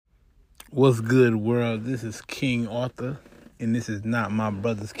What's good, world? This is King Arthur, and this is Not My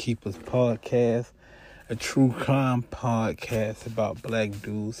Brother's Keepers podcast, a true crime podcast about black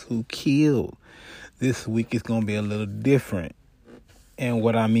dudes who killed. This week is going to be a little different, and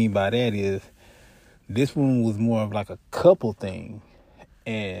what I mean by that is this one was more of like a couple thing,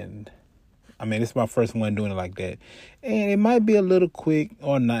 and I mean, it's my first one doing it like that, and it might be a little quick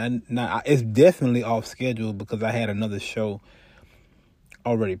or not. It's definitely off schedule because I had another show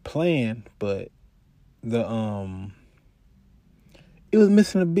already planned, but it was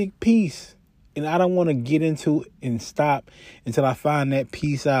missing a big piece, and I don't want to get into it and stop until I find that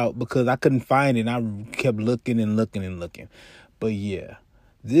piece out because I couldn't find it. And I kept looking and looking and looking, but yeah,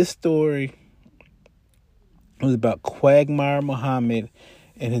 this story was about Quaimere Mohammed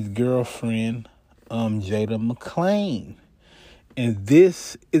and his girlfriend, Jada McClain, and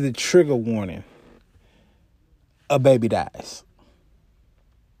this is a trigger warning: a baby dies.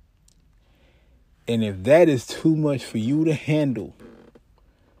 And if that is too much for you to handle,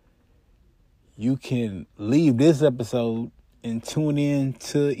 you can leave this episode and tune in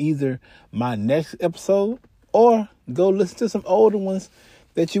to either my next episode or go listen to some older ones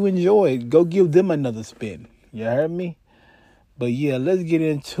that you enjoyed. Go give them another spin. You heard me? But yeah, let's get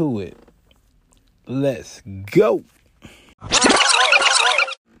into it. Let's go.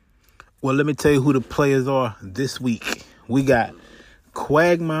 Well, let me tell you who the players are this week. We got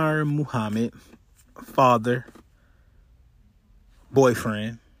Quaimere Mohammed, father,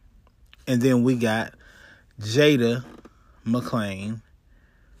 boyfriend, and then we got Jada McClain,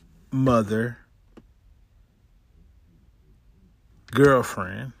 mother,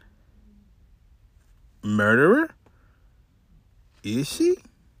 girlfriend, murderer. Is she?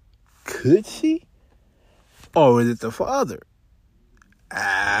 Could she? Or is it the father?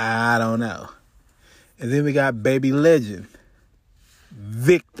 I don't know. And then we got baby legend,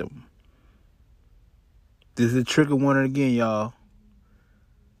 victim. This is a trigger warning again, y'all.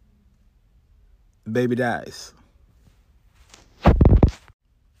 Baby dies.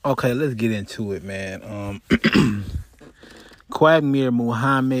 Okay, let's get into it, man. Quaimere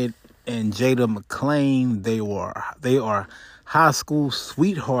Mohammed and Jada McClain, they are high school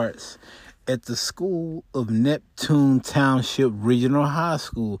sweethearts at the school of Neptune Township Regional High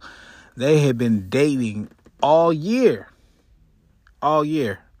School. They had been dating all year.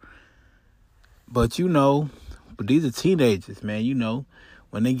 But but these are teenagers, man.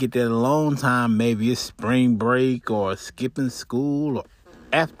 When they get that alone time, maybe it's spring break or skipping school or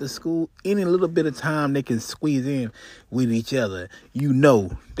after school, any little bit of time they can squeeze in with each other.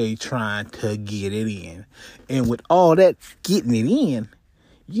 They trying to get it in. And with all that getting it in,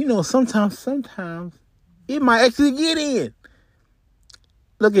 sometimes it might actually get in.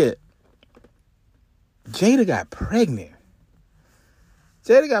 Look at Jada got pregnant.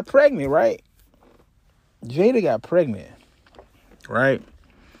 Right? Jada got pregnant, right?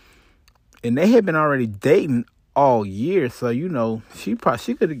 And they had been already dating all year, so she got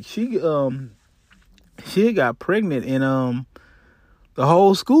pregnant, and the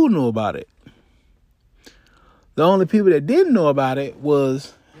whole school knew about it. The only people that didn't know about it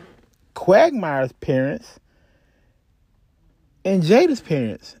was Quagmire's parents and Jada's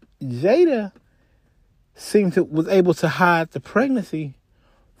parents. Jada was able to hide the pregnancy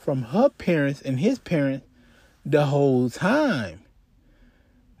from her parents and his parents the whole time.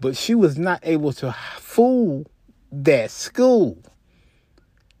 But she was not able to fool that school.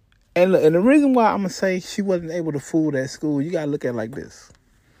 And the reason why I'm going to say she wasn't able to fool that school, you got to look at it like this.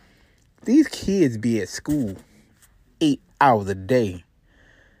 These kids be at school 8 hours a day.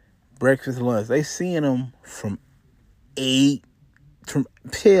 Breakfast, lunch. They seeing them from as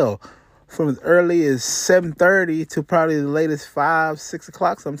early as 7:30 to probably the latest 5, 6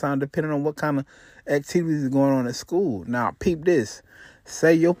 o'clock sometime, depending on what kind of activities is going on at school. Now, peep this.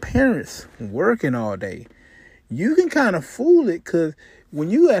 Say your parents working all day. You can kind of fool it because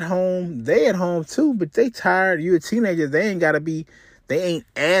when you at home, they at home too, but they tired. You a teenager. They ain't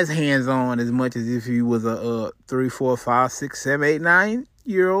as hands-on as much as if you was a 3, 4, 5, 6, 7, 8,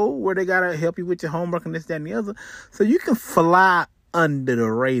 9-year-old where they got to help you with your homework and this, that, and the other. So you can fly under the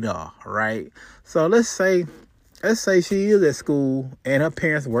radar, right? So let's say she is at school and her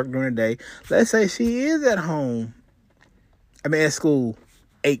parents work during the day. Let's say she is at home. At school,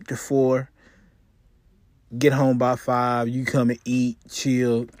 8 to 4. Get home by 5. You come and eat,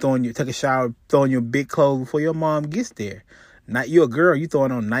 chill, take a shower, throw on your big clothes before your mom gets there. Not you a girl, you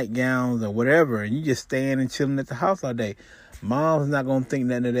throwing on nightgowns or whatever, and you just staying and chilling at the house all day. Mom's not gonna think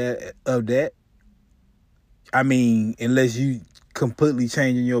nothing of that. Unless you completely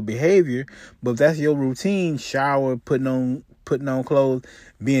changing your behavior. But if that's your routine, shower, putting putting on clothes,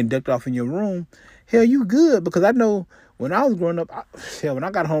 being ducked off in your room, hell, you good. Because I know when I was growing up, when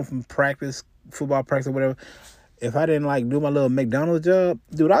I got home from practice, football practice or whatever, if I didn't like do my little McDonald's job,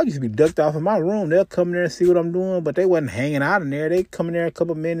 dude, I used to be ducked off in my room. They'll come in there and see what I'm doing, but they wasn't hanging out in there. They come in there a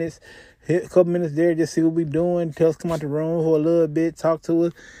couple minutes, hit a couple minutes there, just see what we doing, tell us to come out the room for a little bit, talk to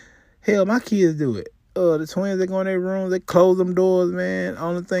us. Hell, my kids do it. The twins, they go in their rooms, they close them doors, man.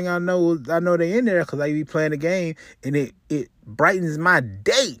 Only thing I know is they in there because I be playing the game, and it brightens my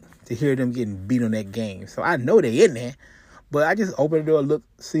day to hear them getting beat on that game. So I know they in there. But I just open the door, look,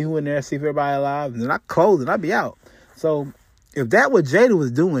 see who in there, see if everybody alive, and then I close it, I be out. So if that what Jada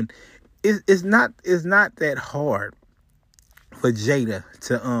was doing, it's not that hard for Jada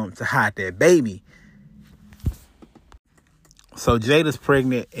to hide that baby. So Jada's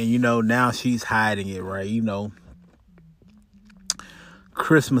pregnant, and now she's hiding it, right?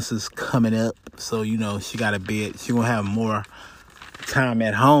 Christmas is coming up, so she got a bed. She gonna have more time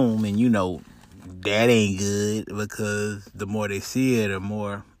at home, and that ain't good because the more they see her, the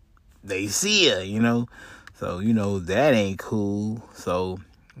more they see her, So, that ain't cool. So,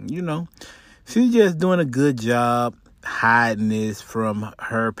 she's just doing a good job hiding this from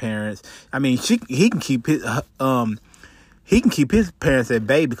her parents. I mean, he can keep his parents at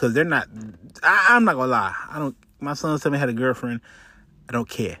bay because they're not. I'm not gonna lie. My son told me he had a girlfriend. I don't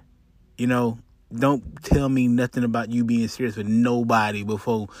care. Don't tell me nothing about you being serious with nobody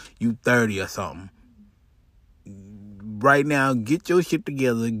before you 30 or something. Right now, get your shit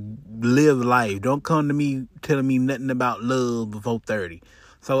together, live life. Don't come to me telling me nothing about love before 30.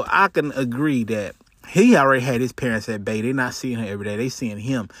 So I can agree that he already had his parents at bay. They're not seeing her every day. They seeing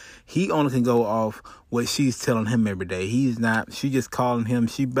him. He only can go off what she's telling him every day. He's not. She just calling him.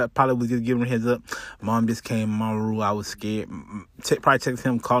 She probably was just giving him a heads up. Mom just came in my room. I was scared. Probably texted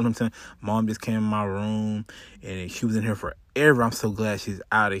him, calling him, saying, Mom just came in my room. And she was in here forever. I'm so glad she's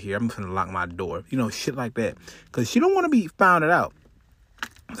out of here. I'm going to lock my door. Shit like that. Because she don't want to be found out.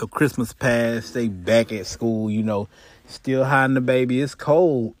 So Christmas passed. They back at school, still hiding the baby. It's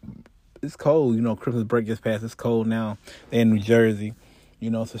cold. It's cold. Christmas break just passed. It's cold now. They're in New Jersey.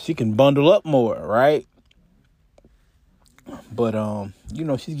 So she can bundle up more, right? But,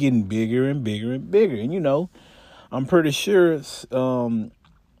 she's getting bigger and bigger and bigger. And, I'm pretty sure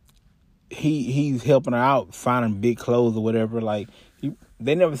he's helping her out, finding big clothes or whatever. Like,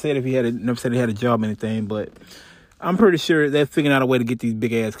 they never said he had a job or anything, but I'm pretty sure they're figuring out a way to get these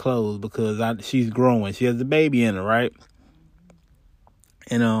big-ass clothes because she's growing. She has a baby in her, right?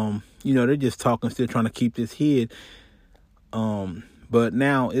 And, they're just talking, still trying to keep this hid. But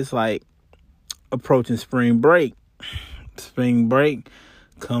now it's like approaching spring break. Spring break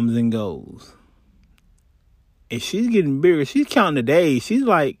comes and goes. And she's getting bigger. She's counting the days. She's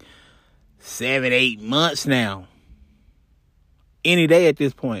like 7-8 months now. Any day at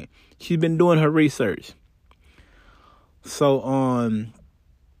this point. She's been doing her research. So on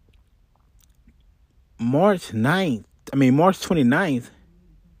March 29th,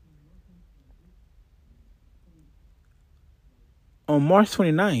 on March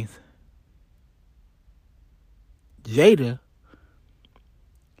 29th, Jada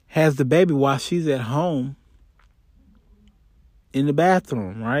has the baby while she's at home in the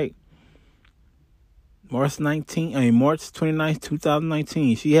bathroom, right? March 29th,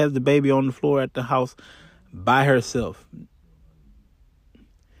 2019. She has the baby on the floor at the house by herself.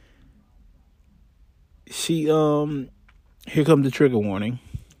 She, here comes the trigger warning.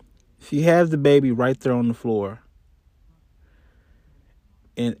 She has the baby right there on the floor.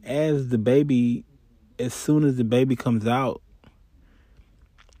 And as soon as the baby comes out,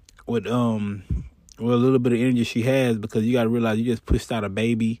 with a little bit of energy she has, because you got to realize you just pushed out a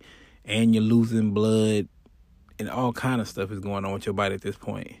baby and you're losing blood and all kind of stuff is going on with your body at this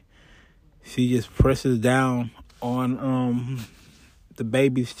point. She just presses down on the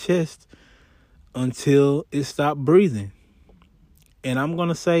baby's chest until it stopped breathing. And I'm going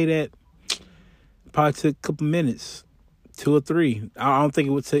to say that it probably took a couple minutes, 2 or 3. I don't think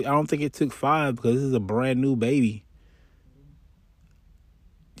it took 5 because this is a brand new baby.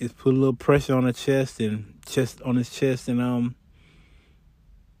 Just put a little pressure on her chest and killed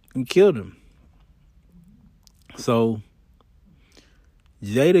him. So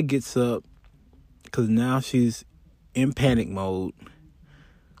Jada gets up because now she's in panic mode.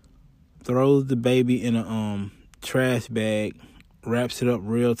 Throws the baby in a trash bag, wraps it up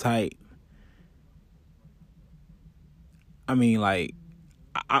real tight. I mean, like,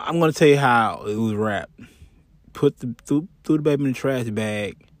 I'm gonna tell you how it was wrapped. Threw the baby in the trash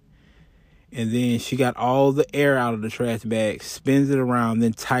bag, And then she got all the air out of the trash bag, spins it around,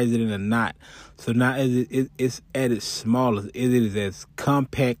 then ties it in a knot. So now it's at its smallest. It is as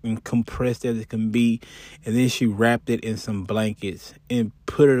compact and compressed as it can be. And then she wrapped it in some blankets and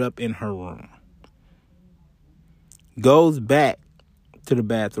put it up in her room. Goes back to the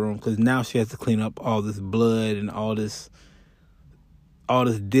bathroom because now she has to clean up all this blood and all this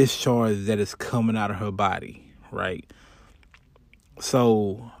discharge that is coming out of her body, right?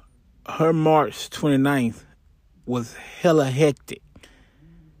 So her March 29th was hella hectic,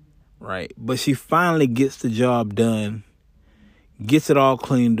 right? But she finally gets the job done, gets it all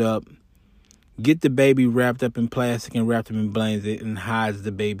cleaned up, get the baby wrapped up in plastic and wrapped up in blankets, and hides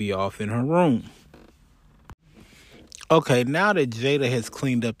the baby off in her room. Okay, now that Jada has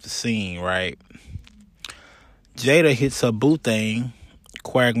cleaned up the scene, right? Jada hits her boo thing,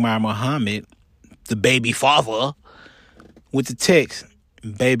 Quaimere Mohammed, the baby father, with the text,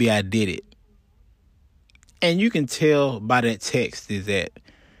 "Baby, I did it." And you can tell by that text is that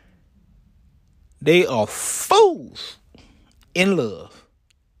they are fools in love.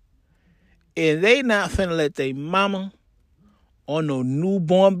 And they not finna let their mama or no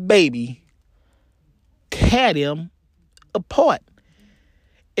newborn baby tear them apart.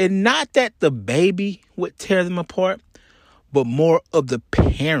 And not that the baby would tear them apart, but more of the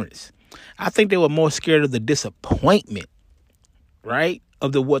parents. I think they were more scared of the disappointment, right?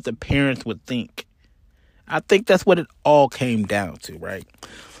 Of what the parents would think. I think that's what it all came down to, right?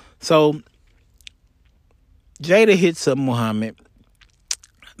 So Jada hits up Mohammed,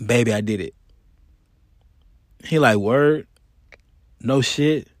 "Baby, I did it." He like, "Word? No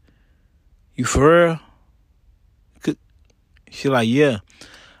shit? You for real?" She like, "Yeah,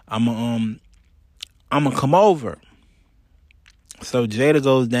 I'm gonna come over." So Jada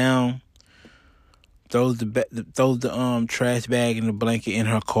goes down, throws the trash bag and the blanket in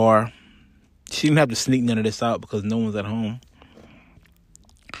her car. She didn't have to sneak none of this out because no one's at home.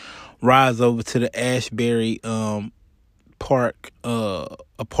 Rides over to the Ashbury Park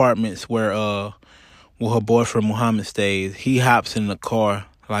apartments where her boyfriend Mohammed stays. He hops in the car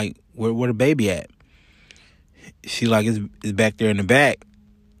like, where the baby at? She like, it's back there in the back.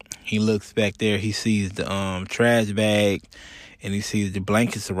 He looks back there. He sees the trash bag and he sees the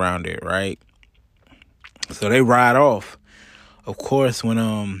blankets around it, right? So they ride off. Of course, when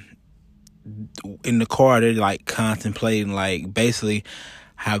in the car, they're like contemplating, like, basically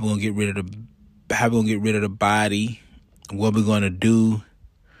how we gonna get rid of the body, what we gonna do,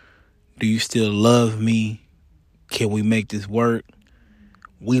 do you still love me, can we make this work,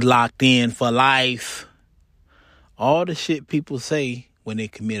 we locked in for life, all the shit people say when they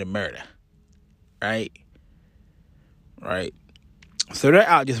commit a murder, right? So they're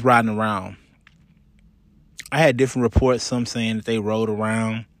out just riding around. I had different reports, some saying that they rode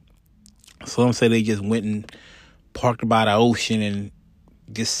around, some say they just went and parked by the ocean and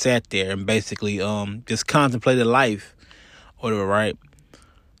just sat there and basically just contemplated life, whatever, right?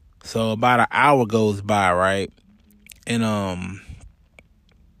 So about an hour goes by, right? And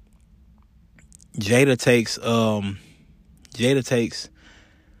Jada takes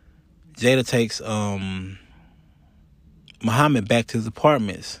Mohammed back to his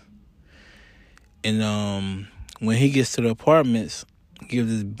apartments. And when he gets to the apartments, gives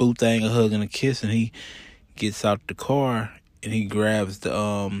his boo thing a hug and a kiss, and he gets out the car and he grabs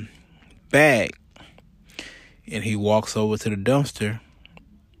the bag and he walks over to the dumpster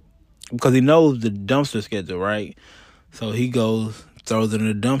because he knows the dumpster schedule, right? So he goes, throws it in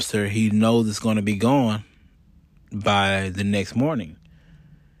the dumpster. He knows it's going to be gone by the next morning.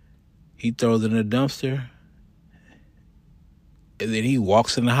 He throws it in the dumpster and then he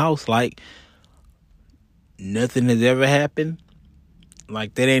walks in the house like nothing has ever happened.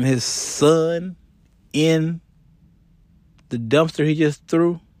 Like that ain't his son in the dumpster he just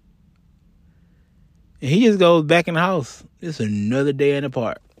threw. And he just goes back in the house. It's another day in the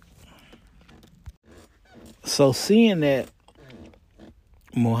park. So seeing that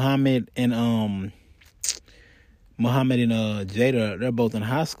Mohammed and Jada, they're both in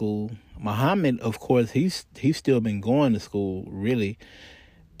high school. Mohammed, of course, he's still been going to school, really.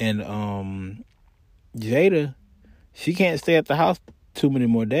 And Jada, she can't stay at the house too many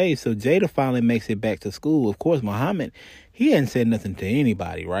more days. So Jada finally makes it back to school. Of course, Mohammed, he hadn't said nothing to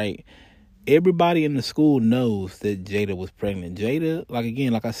anybody, right? Everybody in the school knows that Jada was pregnant. Jada,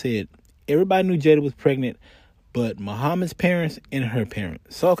 like I said, everybody knew Jada was pregnant, but Mohammed's parents and her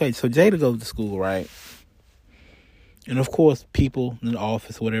parents. So Jada goes to school, right? And of course, people in the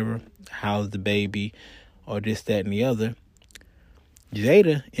office, whatever, how's the baby, or this, that, and the other.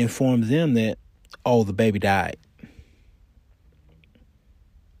 Jada informs them that, the baby died.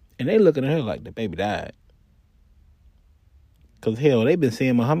 And they looking at her like the baby died. Because, hell, they been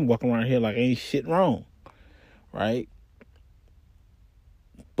seeing Muhammad walking around here like ain't shit wrong. Right?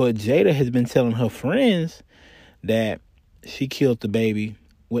 But Jada has been telling her friends that she killed the baby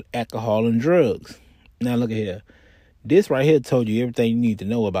with alcohol and drugs. Now, look at here. This right here told you everything you need to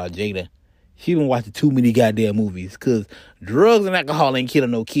know about Jada. She been watching too many goddamn movies. Because drugs and alcohol ain't killing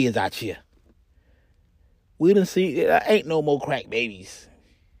no kids out here. We done see, ain't no more crack babies.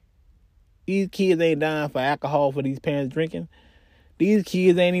 These kids ain't dying for alcohol for these parents drinking. These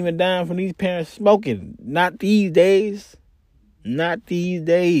kids ain't even dying from these parents smoking. Not these days. Not these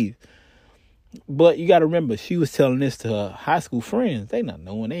days. But you got to remember, she was telling this to her high school friends. They not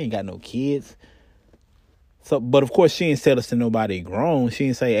knowing. They ain't got no kids. So, but of course, she ain't tell us to nobody grown. She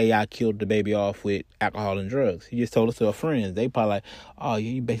didn't say, hey, I killed the baby off with alcohol and drugs. She just told us to her friends. They probably like, oh,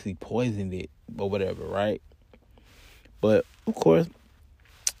 yeah, you basically poisoned it or whatever, right? But, of course,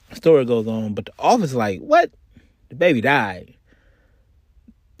 the story goes on. But the office like, what? The baby died.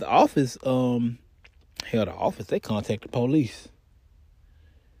 The office, they contact the police.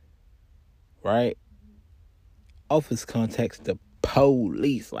 Right? Office contacts the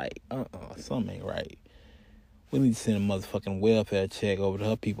police. Like, something ain't right. We need to send a motherfucking welfare check over to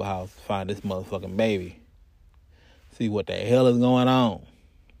her people's house to find this motherfucking baby. See what the hell is going on.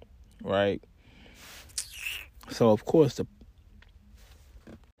 Right? So, of course,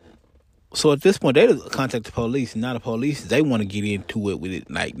 so at this point, they contact the police. And now the police, they want to get into it with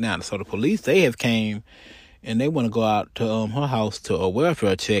it like now. So the police, they have came and they want to go out to her house to a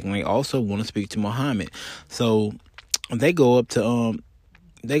welfare check. And they also want to speak to Mohammed. So they go up to,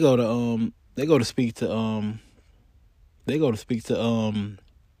 they go to speak to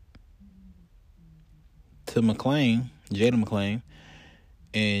McClain, Jada McClain.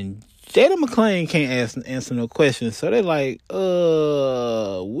 And Jada McClain can't answer no questions. So they're like,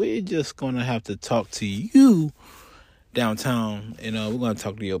 we're just going to have to talk to you downtown. And we're going to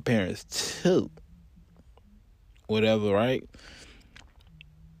talk to your parents too. Whatever, right?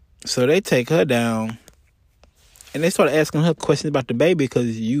 So they take her down. And they start asking her questions about the baby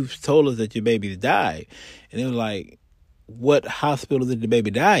because you've told us that your baby's died. And they were like, what hospital did the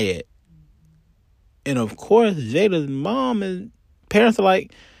baby die at? And of course, Jada's mom and parents are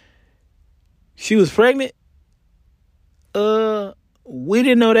like, she was pregnant? We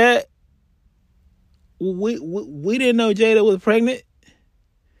didn't know that. We didn't know Jada was pregnant.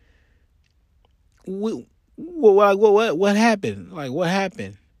 What happened? Like, what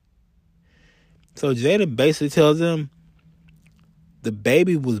happened? So Jada basically tells them the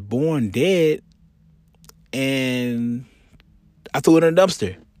baby was born dead and I threw it in a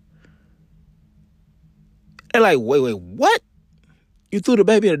dumpster. They're like, wait, what? You threw the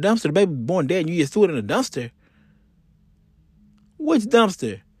baby in a dumpster. The baby was born dead and you just threw it in a dumpster. Which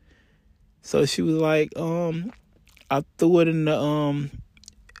dumpster? So she was like, I threw it in the,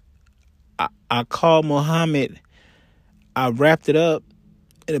 I called Mohammed. I wrapped it up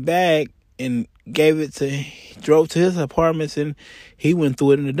in a bag and drove to his apartments and he went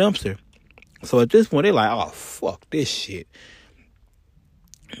through it in the dumpster. So at this point, they're like, oh, fuck this shit.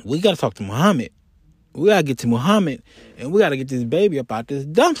 We got to talk to Mohammed. We got to get to Mohammed and we got to get this baby up out this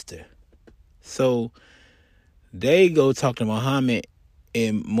dumpster. So they go talk to Mohammed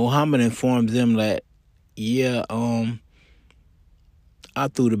and Mohammed informs them that, yeah, I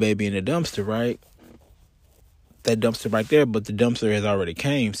threw the baby in the dumpster, right? That dumpster right there, but the dumpster has already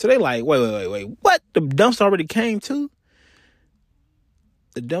came. So they like, wait, what? The dumpster already came too?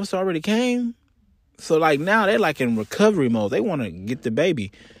 The dumpster already came? So like now they're like in recovery mode. They want to get the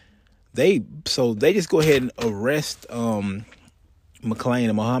baby. So they just go ahead and arrest McClain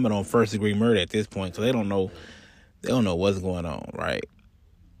and Mohammed on first degree murder at this point. So they don't know what's going on, right?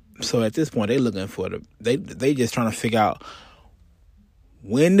 So at this point they looking for they just trying to figure out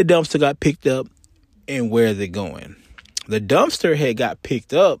when the dumpster got picked up and where is it going. The dumpster had got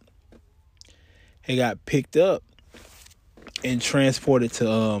picked up and transported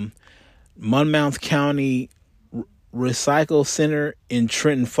to Monmouth County Recycle Center in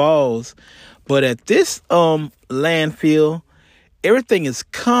Trenton Falls. But at this landfill, everything is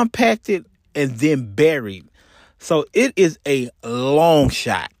compacted and then buried. So it is a long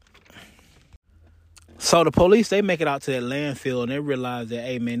shot. So the police, they make it out to that landfill and they realize that,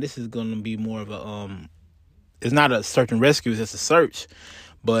 hey man, this is going to be more of a, it's not a search and rescue, it's just a search.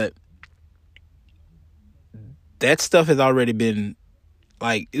 But that stuff has already been,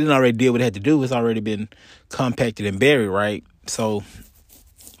 like, it already did what it had to do. It's already been compacted and buried, right? So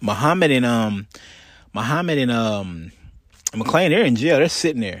Mohammed and McClain, they're in jail. They're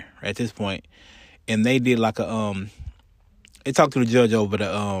sitting there at this point. And they did like a they talked to the judge over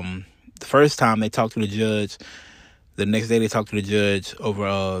the first time they talked to the judge. The next day they talked to the judge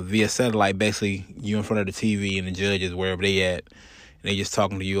over via satellite. Basically, you in front of the TV and the judge is wherever they at, and they just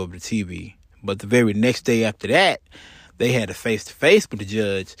talking to you over the TV. But the very next day after that, they had a face-to-face with the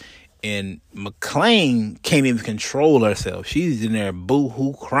judge, and McClain can't even control herself. She's in there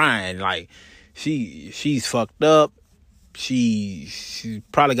boo-hoo crying. Like, she's fucked up. She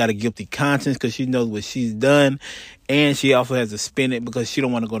probably got a guilty conscience because she knows what she's done. And she also has to spin it because she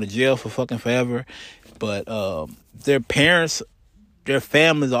don't want to go to jail for fucking forever. But their parents, their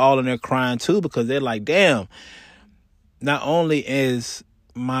families are all in there crying too because they're like, damn, not only is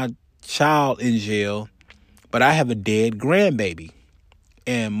my child in jail, but I have a dead grandbaby.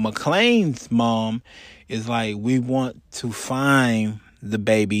 And McClain's mom is like, we want to find the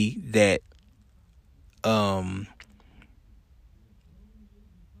baby that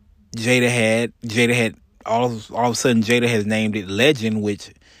Jada had all of a sudden Jada has named it Legend,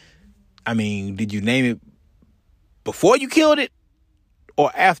 which, I mean, did you name it before you killed it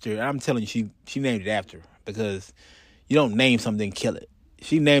or after? I'm telling you, she named it after, because you don't name something and kill it.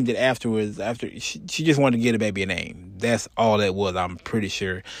 She named it afterwards. After she just wanted to get a baby a name. That's all that was, I'm pretty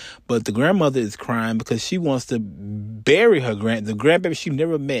sure. But the grandmother is crying because she wants to bury the grandbaby she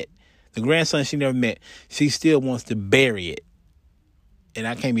never met, the grandson she never met. She still wants to bury it, and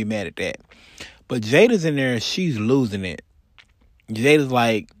I can't be mad at that. But Jada's in there, she's losing it. Jada's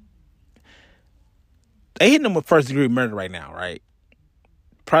like, they hitting them with first-degree murder right now, right?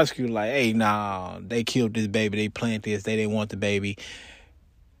 Prosecutor like, hey, nah, they killed this baby. They planted this. They didn't want the baby.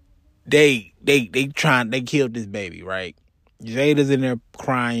 They killed this baby, right? Jada's in there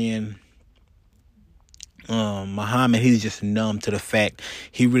crying. Mohammed, he's just numb to the fact.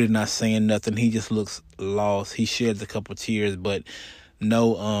 He really not saying nothing. He just looks lost. He sheds a couple tears, but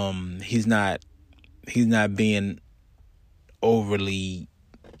no, he's not being overly,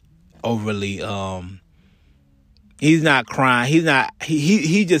 he's not crying.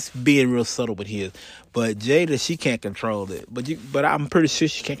 He just being real subtle with his. But Jada, she can't control it. But I'm pretty sure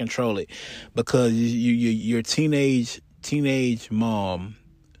she can't control it because your teenage mom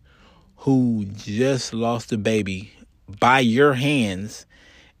who just lost a baby by your hands,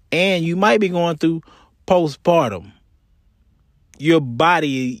 and you might be going through postpartum. Your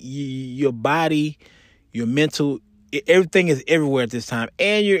body, your mental, everything is everywhere at this time,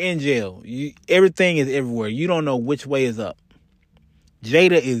 and you're in jail. Everything is everywhere. You don't know which way is up.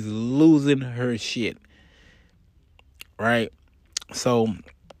 Jada is losing her shit, right? So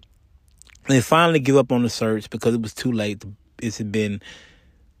they finally give up on the search because it was too late. It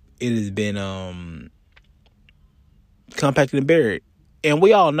has been compacted and buried, and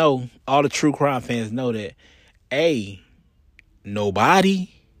we all know, all the true crime fans know that, nobody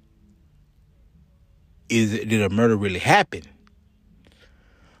did a murder really happen.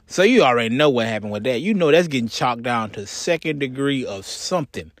 So you already know what happened with that. You know that's getting chalked down to second degree of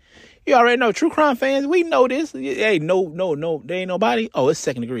something. You already know, true crime fans, we know this. Hey, no, there ain't nobody. Oh, it's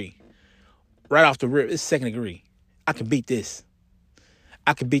second degree. Right off the rip, it's second degree. I can beat this.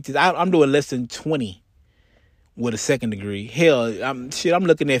 I'm doing less than 20 with a second degree. Hell, I'm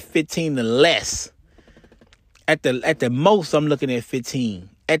looking at 15 or less. At the most, I'm looking at 15.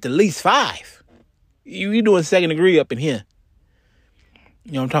 At the least 5. You doing second degree up in here.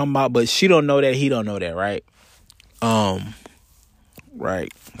 You know what I'm talking about? But she don't know that. He don't know that, right?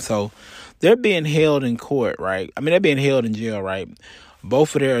 Right. So they're being held in court, right? I mean, they're being held in jail, right?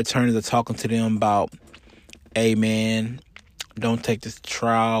 Both of their attorneys are talking to them about, hey, man, don't take this to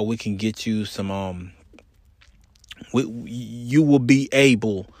trial. We can get you some, you will be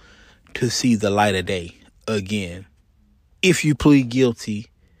able to see the light of day again if you plead guilty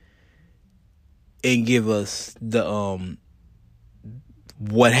and give us the,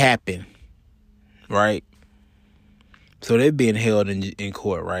 what happened, right? So they're being held in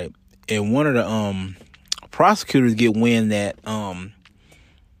court, right? And one of the prosecutors get wind that Jada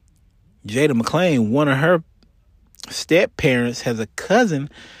McClain, one of her step parents, has a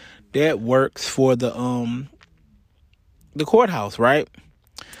cousin that works for the courthouse, right?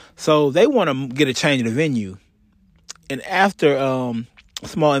 So they want to get a change of the venue. And after a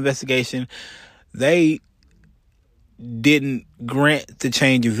small investigation, they didn't grant the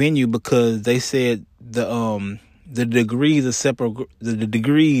change of venue because they said the degrees of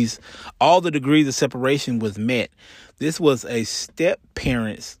all the degrees of separation was met. This was a step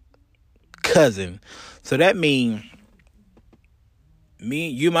parent's cousin. So that means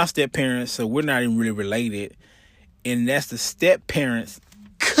you my step parents, so we're not even really related. And that's the step parent's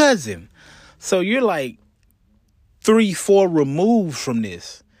cousin. So you're like 3-4 removed from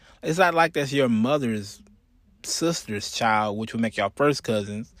this. It's not like that's your mother's sister's child, which would make y'all first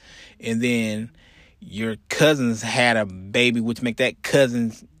cousins, and then your cousins had a baby, which make that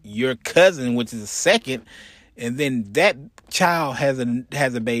cousin's your cousin, which is a second, and then that child has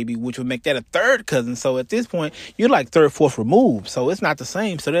a baby, which would make that a third cousin. So at this point, you're like third, fourth removed. So it's not the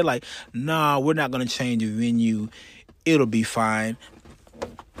same. So they're like, nah, we're not gonna change the venue. It'll be fine.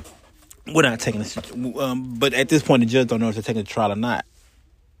 We're not taking this. But at this point, the judge don't know if they're taking the trial or not.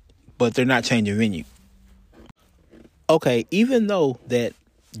 But they're not changing venue. Okay, even though that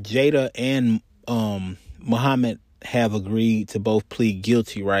Jada and Mohammed have agreed to both plead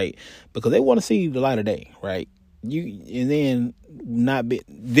guilty, right? Because they want to see the light of day, right? This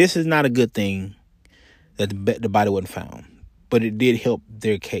is not a good thing that the body wasn't found, but it did help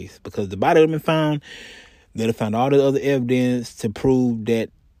their case because the body would have been found. They'd have found all the other evidence to prove that,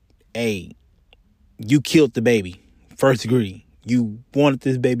 hey, you killed the baby, first degree. You wanted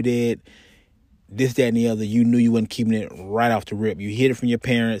this baby dead, this, that, and the other. You knew you wasn't keeping it right off the rip. You hid it from your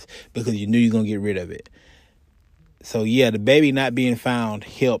parents because you knew you were going to get rid of it. So, yeah, the baby not being found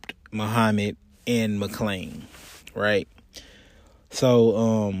helped Mohammed and McLean, right?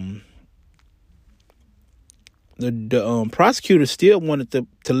 So, the prosecutor still wanted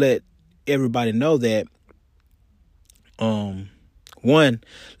to let everybody know that, one,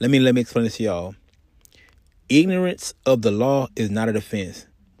 let me explain this to y'all. Ignorance of the law is not a defense.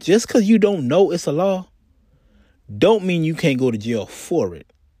 Just because you don't know it's a law, don't mean you can't go to jail for it.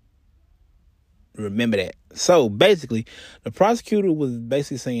 Remember that. So basically, the prosecutor was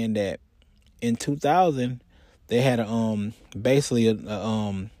basically saying that in 2000 they had a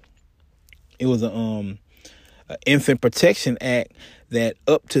Infant Protection Act that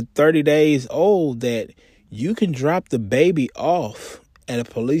up to 30 days old that you can drop the baby off at a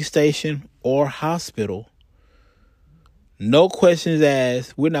police station or hospital. No questions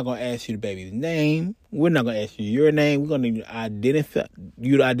asked. We're not going to ask you the baby's name. We're not going to ask you your name. We're going to need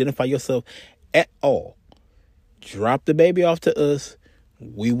you to identify yourself at all. Drop the baby off to us.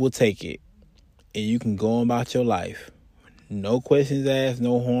 We will take it. And you can go on about your life. No questions asked,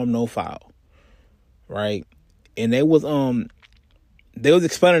 no harm, no foul. Right? And they was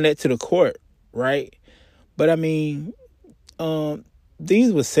explaining that to the court, right? But I mean,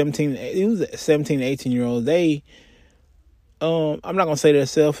 these was 17, 18-year-olds. They I'm not gonna say they're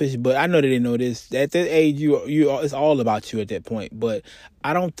selfish, but I know they didn't know this. At that age, it's all about you at that point. But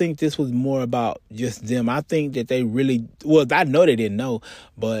I don't think this was more about just them. I think that they really, well, I know they didn't know,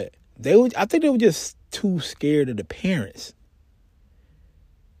 but I think they were just too scared of the parents.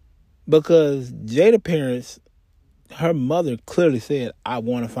 Because Jada's parents, her mother clearly said, I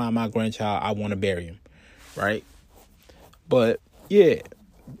want to find my grandchild. I want to bury him. Right? But yeah,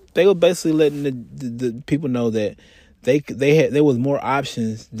 they were basically letting the people know that there was more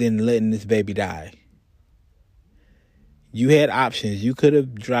options than letting this baby die. You had options. You could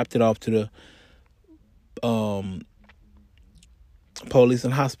have dropped it off to the police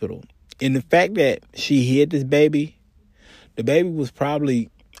and hospital. And the fact that she hid this baby, the baby was probably,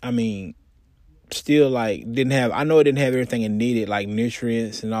 still didn't have everything it needed, like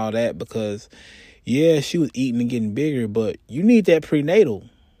nutrients and all that, because yeah, she was eating and getting bigger, but you need that prenatal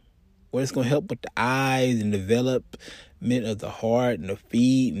where it's going to help with the eyes and development of the heart and the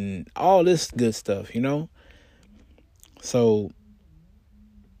feet and all this good stuff, you know? So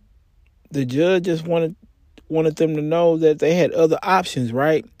the judge just wanted them to know that they had other options,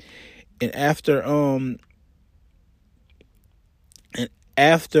 right? And after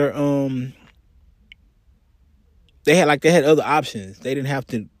they had other options. They didn't have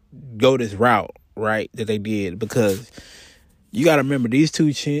to go this route, right? That they did, because you got to remember these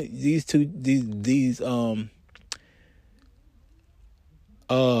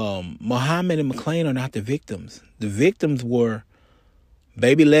Mohammed and McLean are not the victims. The victims were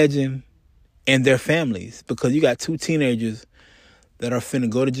Baby Legend and their families, because you got two teenagers that are finna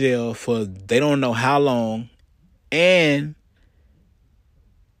go to jail for they don't know how long, and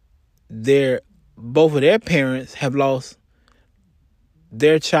both of their parents have lost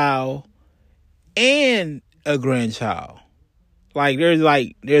their child and a grandchild.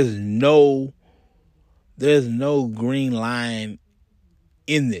 There's no green line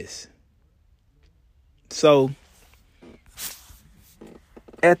in this. So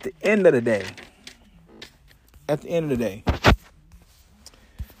at the end of the day,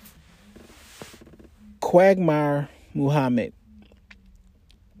 Quaimere Mohammed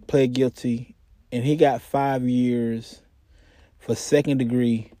pled guilty, and he got 5 years for second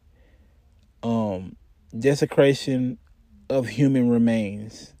degree desecration of human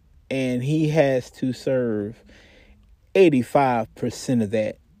remains, and he has to serve 85% of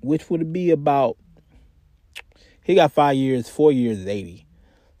that, which would be about He got 5 years. 4 years is 80.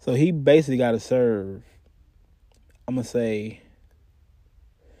 So he basically got to serve, I'm going to say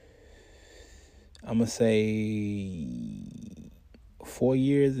 4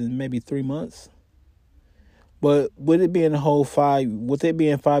 years and maybe 3 months. But with it being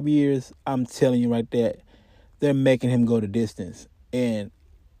 5 years, I'm telling you right there, they're making him go the distance. And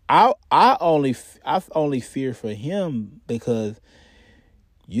I only fear for him because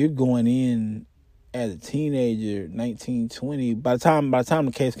you're going in as a teenager, 19, 20. By the time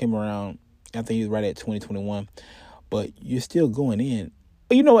the case came around, I think he was right at 20, 21. But you're still going in.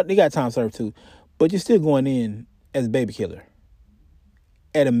 But you know what? They got time served too. But you're still going in as a baby killer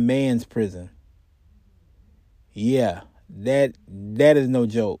at a man's prison. Yeah, that is no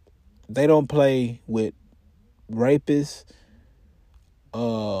joke. They don't play with rapists. They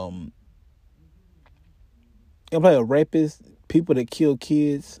play with rapists, people that kill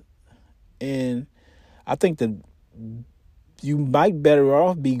kids, and I think that you might better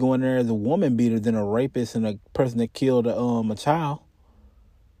off be going there as a woman beater than a rapist and a person that killed a child.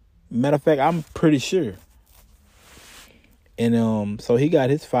 Matter of fact, I'm pretty sure. And so he got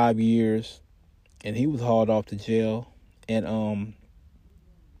his 5 years, and he was hauled off to jail. And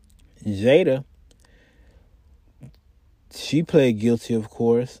Jada, she pled guilty, of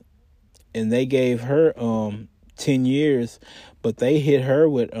course, and they gave her 10 years, but they hit her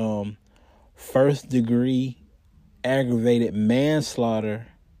with first degree aggravated manslaughter,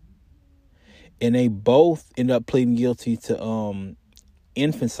 and they both end up pleading guilty to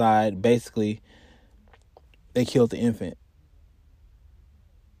infanticide. Basically, they killed the infant,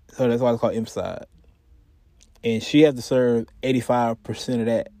 so that's why it's called infanticide. And she had to serve 85% of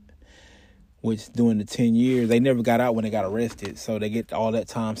that, which during the 10 years, they never got out when they got arrested. So they get all that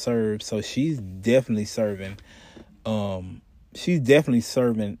time served. So she's definitely serving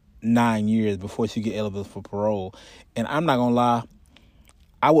 9 years before she get eligible for parole. And I'm not going to lie,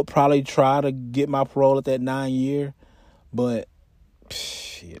 I would probably try to get my parole at that 9 year. But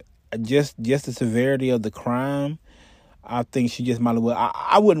shit, just the severity of the crime, I think she just might as well.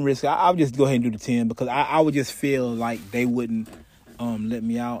 I wouldn't risk it. I would just go ahead and do the 10 because I would just feel like they wouldn't let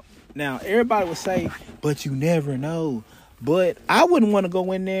me out. Now, everybody would say, but you never know. But I wouldn't want to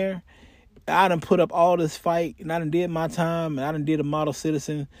go in there. I done put up all this fight, and I done did my time, and I done did a model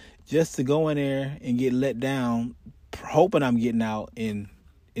citizen just to go in there and get let down, hoping I'm getting out and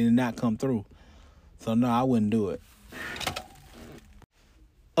not come through. So, no, I wouldn't do it.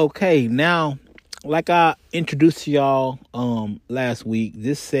 Okay, now, like I introduced to y'all last week,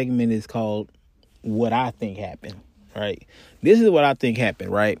 this segment is called What I Think Happened, right? This is what I think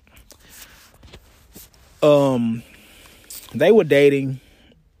happened, right? They were dating,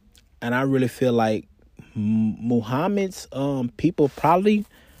 and I really feel like Mohammed's people probably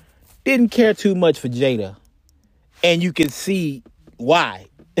didn't care too much for Jada. And you can see why.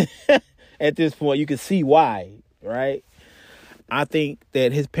 At this point, you can see why, right? I think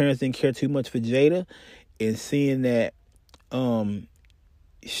that his parents didn't care too much for Jada, and seeing that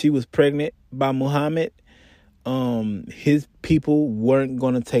she was pregnant by Mohammed, his people weren't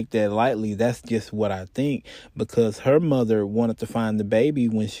going to take that lightly. That's just what I think, because her mother wanted to find the baby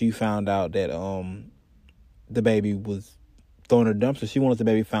when she found out that the baby was thrown in a dumpster. She wanted the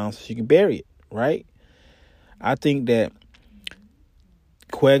baby found so she could bury it, right? I think that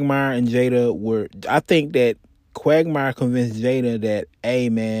Quaimere and Jada I think that Quaimere convinced Jada that, hey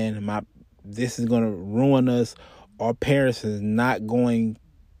man, this is gonna ruin us. My parents is not,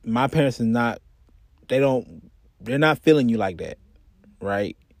 they're not feeling you like that,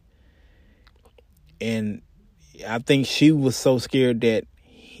 right? And I think she was so scared that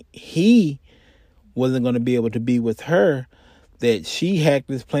he wasn't going to be able to be with her that she hacked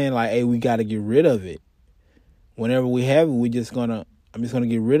this plan like, hey, we got to get rid of it. Whenever we have it, I'm just going to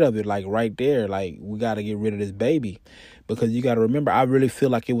get rid of it, like right there. Like, we got to get rid of this baby. Because you got to remember, I really feel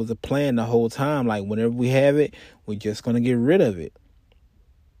like it was a plan the whole time. Like, whenever we have it, we're just going to get rid of it.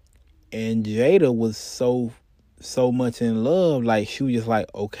 And Jada was so much in love, like she was just like,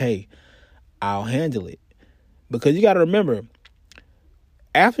 okay, I'll handle it. Because you got to remember,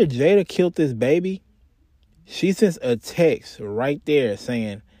 after Jada killed this baby, she sends a text right there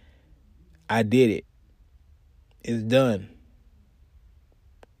saying, I did it. It's done.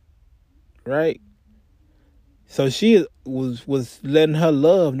 Right? So she was letting her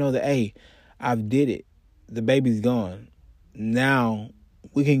love know that, hey, I've did it. The baby's gone. Now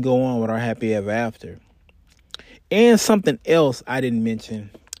we can go on with our happy ever after. And something else I didn't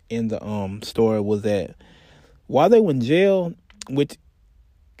mention in the story was that while they were in jail, which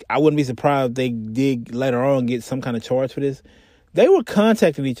I wouldn't be surprised if they did later on get some kind of charge for this, they were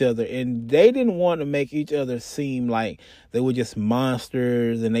contacting each other, and they didn't want to make each other seem like they were just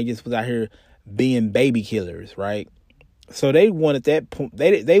monsters and they just was out here being baby killers, right? So they wanted that.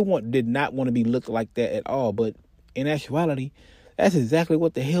 Did not want to be looked like that at all. But in actuality, that's exactly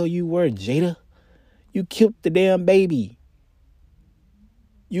what the hell you were, Jada. You killed the damn baby.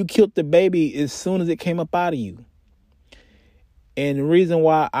 You killed the baby as soon as it came up out of you. And the reason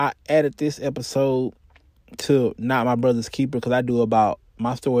why I added this episode to Not My Brother's Keeper, because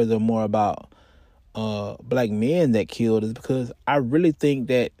my stories are more about black men that killed, is because I really think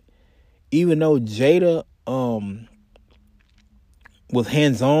that even though Jada was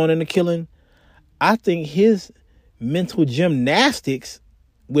hands-on in the killing, I think his mental gymnastics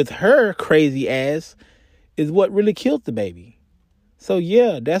with her crazy ass is what really killed the baby. So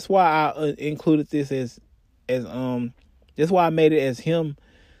yeah, that's why I included this as that's why I made it as him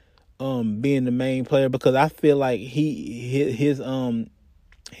being the main player, because I feel like his mind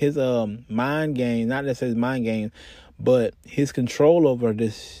game, not necessarily his mind game, but his control over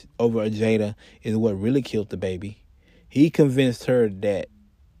Jada is what really killed the baby. He convinced her that,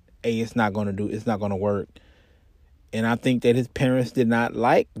 hey, it's not gonna work. And I think that his parents did not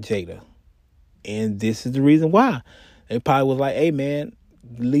like Jada. And this is the reason why. They probably was like, hey man,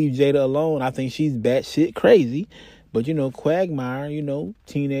 leave Jada alone. I think she's batshit crazy. But Quagmire,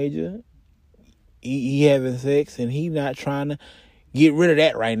 teenager, he having sex and he not trying to get rid of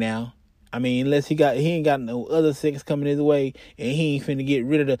that right now. I mean, unless he ain't got no other sex coming his way, and he ain't finna get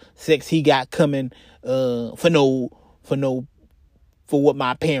rid of the sex he got coming for what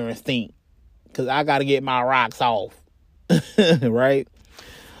my parents think. 'Cause I gotta get my rocks off. Right?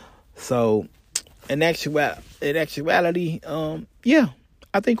 So in actuality, yeah,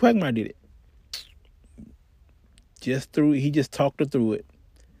 I think Quagmire did it. He just talked her through it.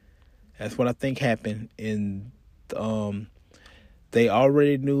 That's what I think happened. And they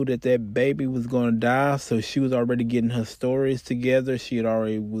already knew that baby was gonna die, so she was already getting her stories together. She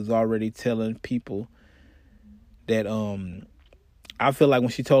was already telling people that I feel like when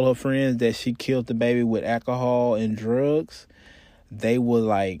she told her friends that she killed the baby with alcohol and drugs, they were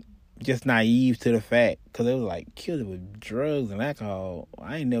like just naive to the fact, because they was like, killed it with drugs and alcohol.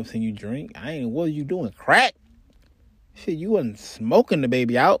 I ain't never seen you drink. What are you doing? Crack? Shit, you wasn't smoking the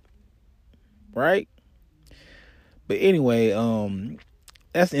baby out, right? But anyway,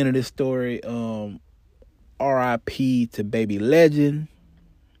 that's the end of this story. R.I.P. to Baby Legend.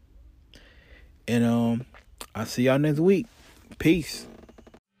 And I'll see y'all next week. Peace.